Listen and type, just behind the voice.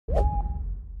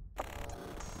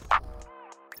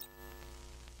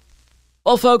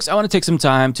Well, folks, I want to take some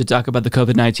time to talk about the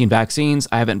COVID-19 vaccines.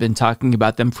 I haven't been talking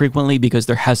about them frequently because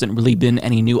there hasn't really been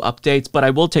any new updates, but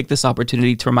I will take this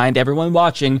opportunity to remind everyone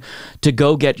watching to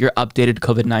go get your updated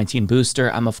COVID-19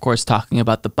 booster. I'm, of course, talking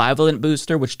about the bivalent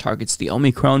booster, which targets the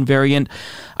Omicron variant.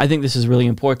 I think this is really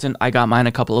important. I got mine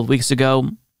a couple of weeks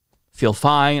ago. Feel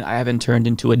fine. I haven't turned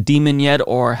into a demon yet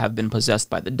or have been possessed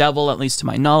by the devil, at least to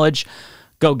my knowledge.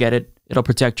 Go get it. It'll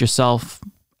protect yourself.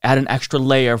 Add an extra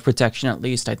layer of protection, at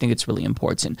least. I think it's really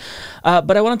important.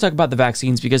 But I want to talk about the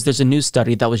vaccines because there's a new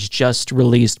study that was just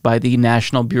released by the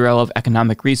National Bureau of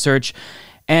Economic Research,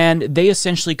 and they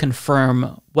essentially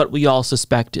confirm what we all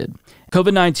suspected.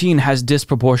 COVID-19 has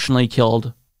disproportionately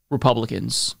killed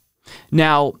Republicans.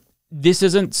 Now, this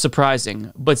isn't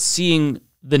surprising, but seeing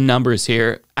the numbers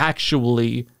here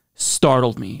actually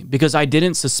startled me because I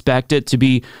didn't suspect it to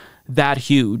be that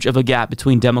huge of a gap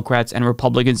between Democrats and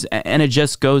Republicans, and it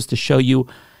just goes to show you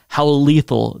how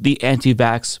lethal the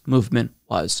anti-vax movement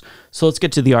was. So let's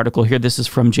get to the article here. This is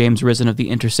from James Risen of The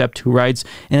Intercept, who writes,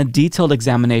 in a detailed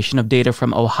examination of data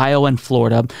from Ohio and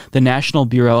Florida, the National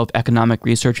Bureau of Economic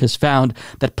Research has found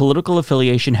that political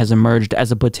affiliation has emerged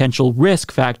as a potential risk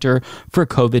factor for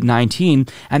COVID-19,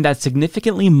 and that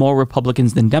significantly more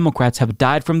Republicans than Democrats have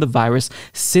died from the virus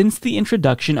since the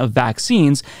introduction of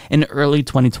vaccines in early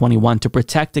 2021 to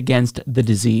protect against the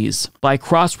disease. By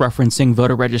cross-referencing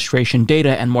voter registration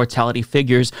data and mortality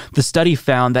figures, the study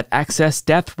found that excess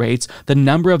death rates, the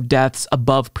number of deaths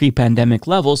above pre-pandemic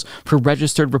levels for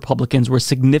registered Republicans, were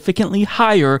significantly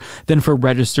higher than for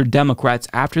registered Democrats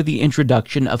after the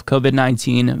introduction of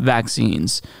COVID-19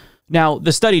 vaccines. Now,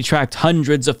 the study tracked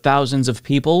hundreds of thousands of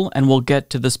people, and we'll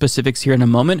get to the specifics here in a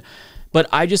moment, but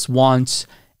I just want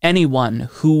anyone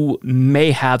who may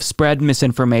have spread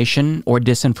misinformation or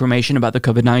disinformation about the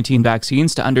COVID-19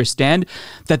 vaccines to understand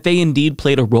that they indeed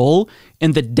played a role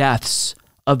in the deaths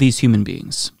of these human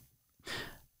beings.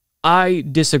 I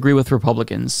disagree with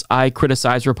Republicans. I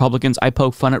criticize Republicans. I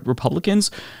poke fun at Republicans,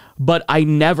 but I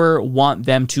never want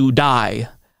them to die.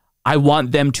 I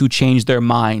want them to change their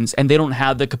minds, and they don't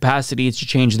have the capacity to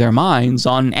change their minds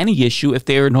on any issue if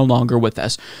they are no longer with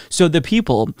us. So the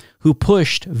people who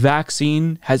pushed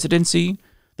vaccine hesitancy,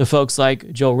 the folks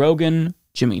like Joe Rogan,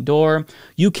 Jimmy Dore,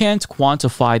 you can't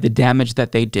quantify the damage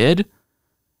that they did,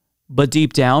 but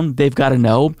deep down, they've got to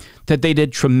know that they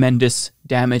did tremendous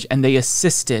damage, and they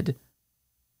assisted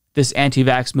this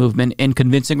anti-vax movement in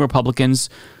convincing Republicans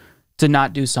to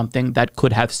not do something that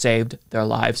could have saved their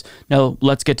lives. Now,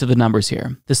 let's get to the numbers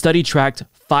here. The study tracked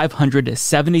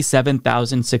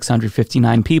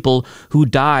 577,659 people who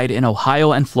died in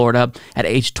Ohio and Florida at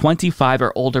age 25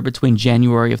 or older between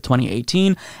January of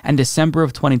 2018 and December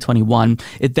of 2021.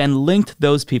 It then linked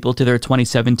those people to their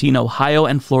 2017 Ohio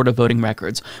and Florida voting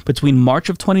records. Between March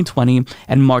of 2020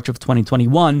 and March of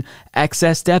 2021,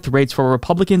 excess death rates for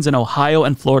Republicans in Ohio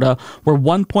and Florida were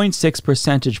 1.6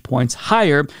 percentage points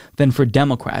higher than for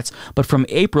Democrats. But from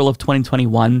April of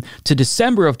 2021 to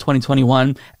December of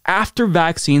 2021, after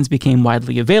vaccines became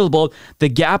widely available, the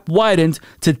gap widened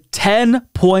to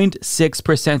 10.6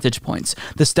 percentage points.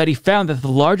 The study found that the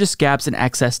largest gaps in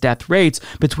excess death rates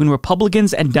between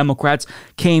Republicans and Democrats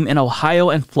came in Ohio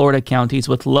and Florida counties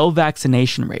with low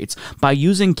vaccination rates. By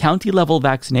using county-level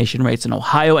vaccination rates in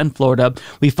Ohio and Florida,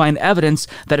 we find evidence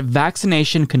that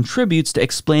vaccination contributes to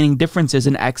explaining differences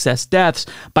in excess deaths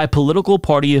by political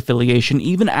party affiliation,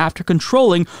 even after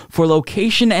controlling for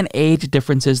location and age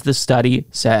differences, the study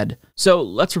said. So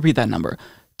let's repeat that number.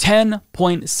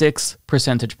 10.6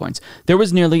 percentage points. There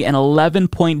was nearly an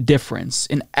 11-point difference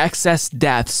in excess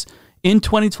deaths in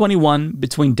 2021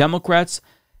 between Democrats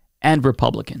and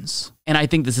Republicans. And I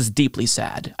think this is deeply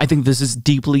sad. I think this is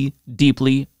deeply,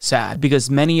 deeply sad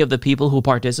because many of the people who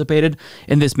participated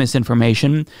in this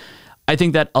misinformation, I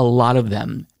think that a lot of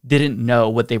them didn't know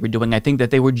what they were doing. I think that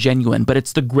they were genuine, but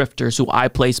it's the grifters who I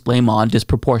place blame on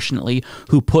disproportionately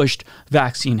who pushed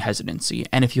vaccine hesitancy.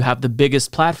 And if you have the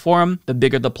biggest platform, the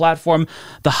bigger the platform,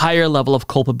 the higher level of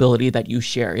culpability that you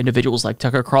share. Individuals like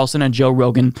Tucker Carlson and Joe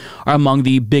Rogan are among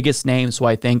the biggest names who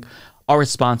I think are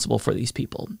responsible for these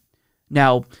people.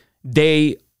 Now,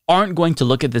 they aren't going to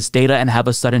look at this data and have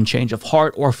a sudden change of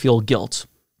heart or feel guilt.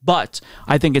 But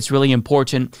I think it's really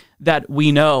important that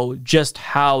we know just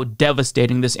how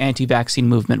devastating this anti-vaccine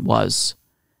movement was.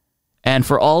 And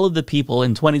for all of the people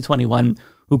in 2021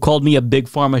 who called me a big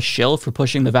pharma shill for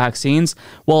pushing the vaccines,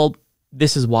 well,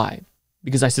 this is why.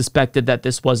 Because I suspected that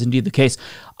this was indeed the case.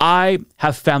 I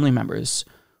have family members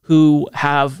who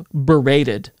have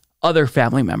berated other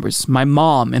family members, my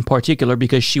mom in particular,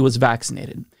 because she was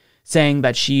vaccinated, saying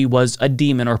that she was a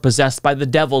demon or possessed by the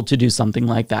devil to do something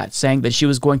like that, saying that she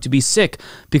was going to be sick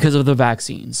because of the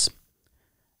vaccines.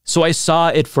 So I saw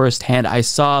it firsthand. I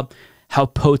saw how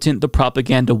potent the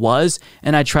propaganda was,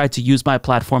 and I tried to use my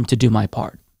platform to do my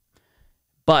part.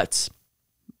 But,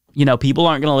 people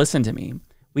aren't going to listen to me.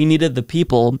 We needed the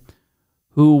people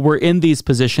who were in these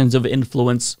positions of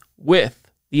influence with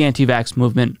the anti-vax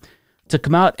movement to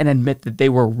come out and admit that they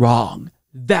were wrong.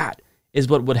 That is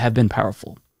what would have been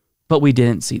powerful. But we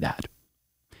didn't see that.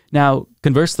 Now,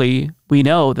 conversely, we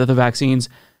know that the vaccines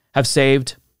have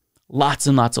saved lots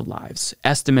and lots of lives.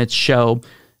 Estimates show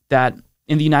that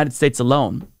in the United States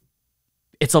alone,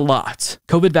 it's a lot.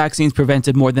 COVID vaccines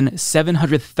prevented more than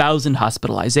 700,000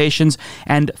 hospitalizations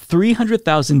and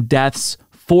 300,000 deaths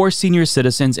for senior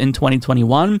citizens in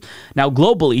 2021. Now,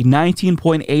 globally,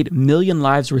 19.8 million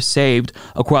lives were saved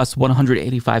across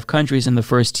 185 countries in the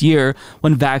first year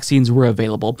when vaccines were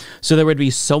available. So there would be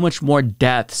so much more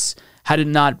deaths had it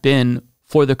not been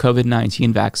for the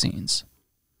COVID-19 vaccines.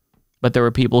 But there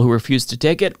were people who refused to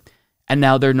take it, and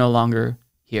now they're no longer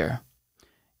here.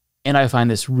 And I find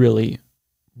this really,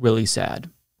 really sad.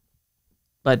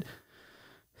 But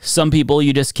some people,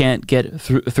 you just can't get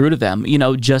through to them.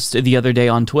 Just the other day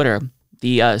on Twitter,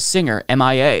 the singer,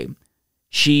 MIA,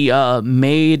 she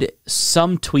made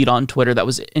some tweet on Twitter that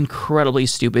was incredibly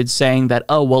stupid, saying that,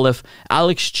 oh, well, if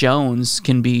Alex Jones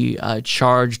can be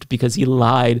charged because he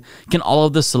lied, can all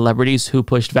of the celebrities who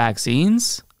pushed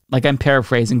vaccines? Like, I'm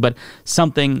paraphrasing, but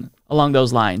something along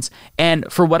those lines.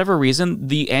 And for whatever reason,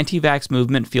 the anti-vax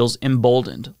movement feels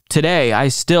emboldened. Today, I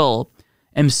still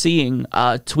am seeing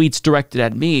tweets directed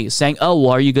at me saying, oh,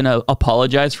 well, are you going to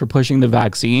apologize for pushing the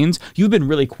vaccines? You've been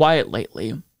really quiet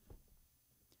lately.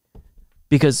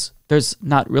 Because there's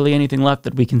not really anything left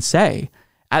that we can say.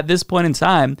 At this point in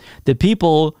time, the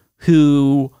people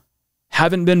who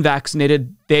haven't been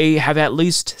vaccinated, they have at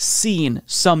least seen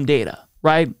some data,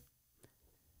 right?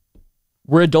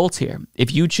 We're adults here.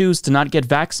 If you choose to not get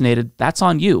vaccinated, that's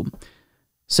on you.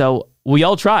 So we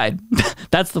all tried.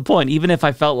 That's the point. Even if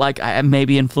I felt like I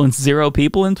maybe influenced 0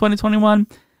 people in 2021,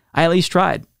 I at least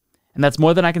tried. And that's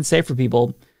more than I can say for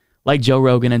people like Joe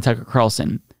Rogan and Tucker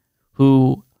Carlson,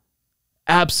 who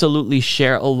absolutely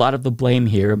share a lot of the blame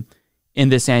here in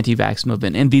this anti-vax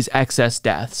movement, in these excess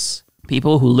deaths.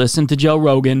 People who listen to Joe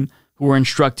Rogan, who were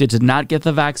instructed to not get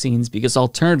the vaccines because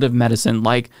alternative medicine,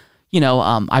 like,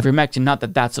 ivermectin, not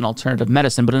that that's an alternative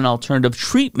medicine, but an alternative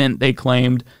treatment, they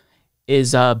claimed,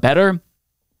 is better.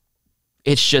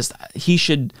 It's just, he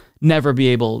should never be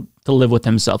able to live with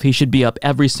himself. He should be up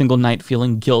every single night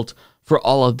feeling guilt for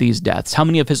all of these deaths. How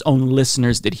many of his own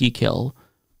listeners did he kill?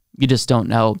 You just don't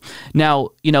know. Now,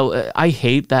 I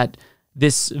hate that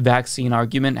this vaccine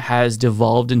argument has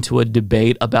devolved into a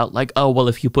debate about like, oh, well,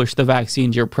 if you push the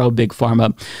vaccines, you're pro-big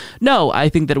pharma. No, I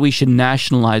think that we should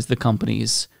nationalize the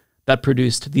companies that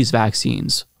produced these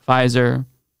vaccines. Pfizer,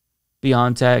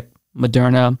 BioNTech,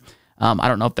 Moderna. I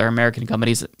don't know if they're American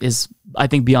companies. I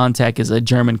think BioNTech is a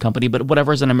German company, but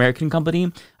whatever is an American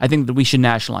company, I think that we should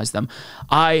nationalize them.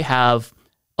 I have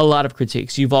a lot of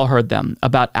critiques, you've all heard them,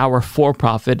 about our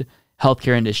for-profit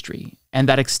healthcare industry. And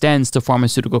that extends to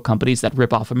pharmaceutical companies that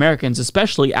rip off Americans,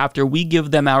 especially after we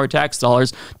give them our tax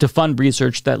dollars to fund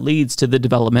research that leads to the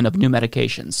development of new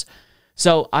medications.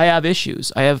 So I have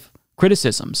issues. I have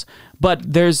criticisms.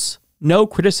 But there's no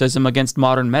criticism against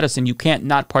modern medicine. You can't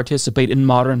not participate in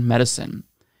modern medicine.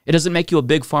 It doesn't make you a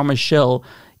big pharma shill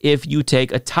if you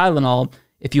take a Tylenol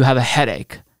if you have a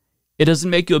headache. It doesn't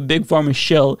make you a big pharma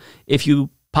shill if you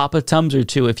pop a Tums or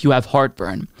 2 if you have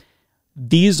heartburn.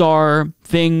 These are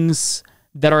things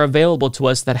that are available to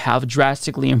us that have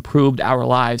drastically improved our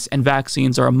lives, and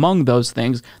vaccines are among those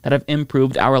things that have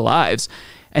improved our lives.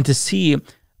 And to see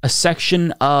a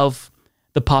section of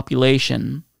the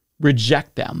population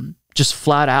reject them just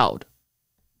flat out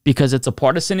because it's a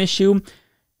partisan issue,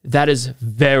 that is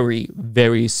very,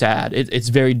 very sad. It's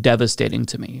very devastating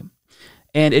to me.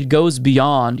 And it goes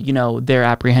beyond, their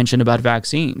apprehension about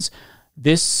vaccines.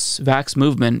 This vax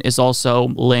movement is also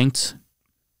linked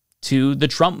to the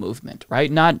Trump movement,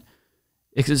 right? Not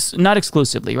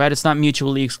exclusively, right? It's not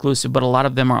mutually exclusive, but a lot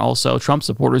of them are also Trump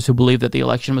supporters who believe that the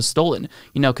election was stolen.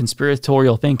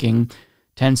 Conspiratorial thinking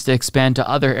tends to expand to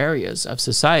other areas of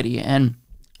society, and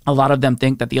a lot of them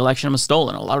think that the election was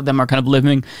stolen. A lot of them are kind of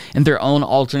living in their own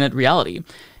alternate reality.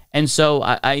 And so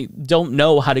I don't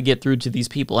know how to get through to these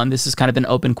people. And this is kind of an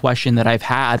open question that I've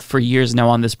had for years now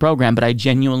on this program, but I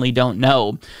genuinely don't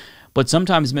know. But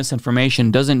sometimes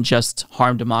misinformation doesn't just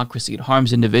harm democracy, it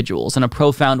harms individuals in a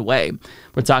profound way.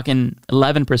 We're talking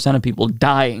 11% of people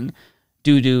dying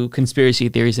due to conspiracy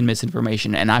theories and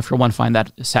misinformation. And I, for one, find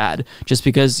that sad. Just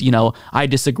because, I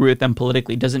disagree with them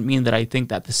politically doesn't mean that I think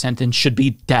that the sentence should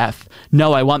be death.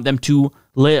 No, I want them to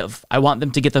live. I want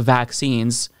them to get the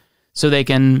vaccines so they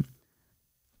can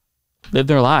live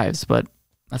their lives. But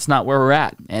that's not where we're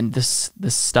at. And this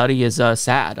study is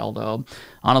sad, although,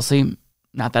 honestly,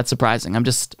 not that surprising. I'm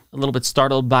just a little bit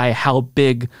startled by how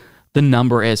big the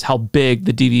number is, how big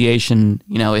the deviation,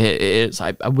 is.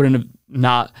 I wouldn't have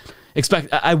not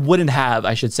expect. I wouldn't have,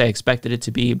 I should say, expected it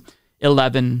to be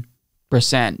 11%,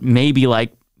 maybe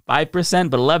like 5%,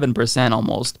 but 11%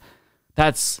 almost.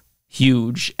 That's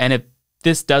huge. And if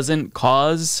this doesn't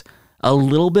cause a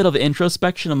little bit of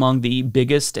introspection among the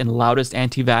biggest and loudest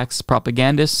anti-vax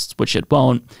propagandists, which it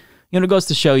won't, it goes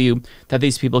to show you that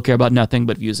these people care about nothing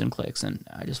but views and clicks. And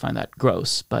I just find that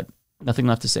gross, but nothing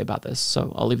left to say about this.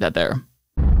 So I'll leave that there.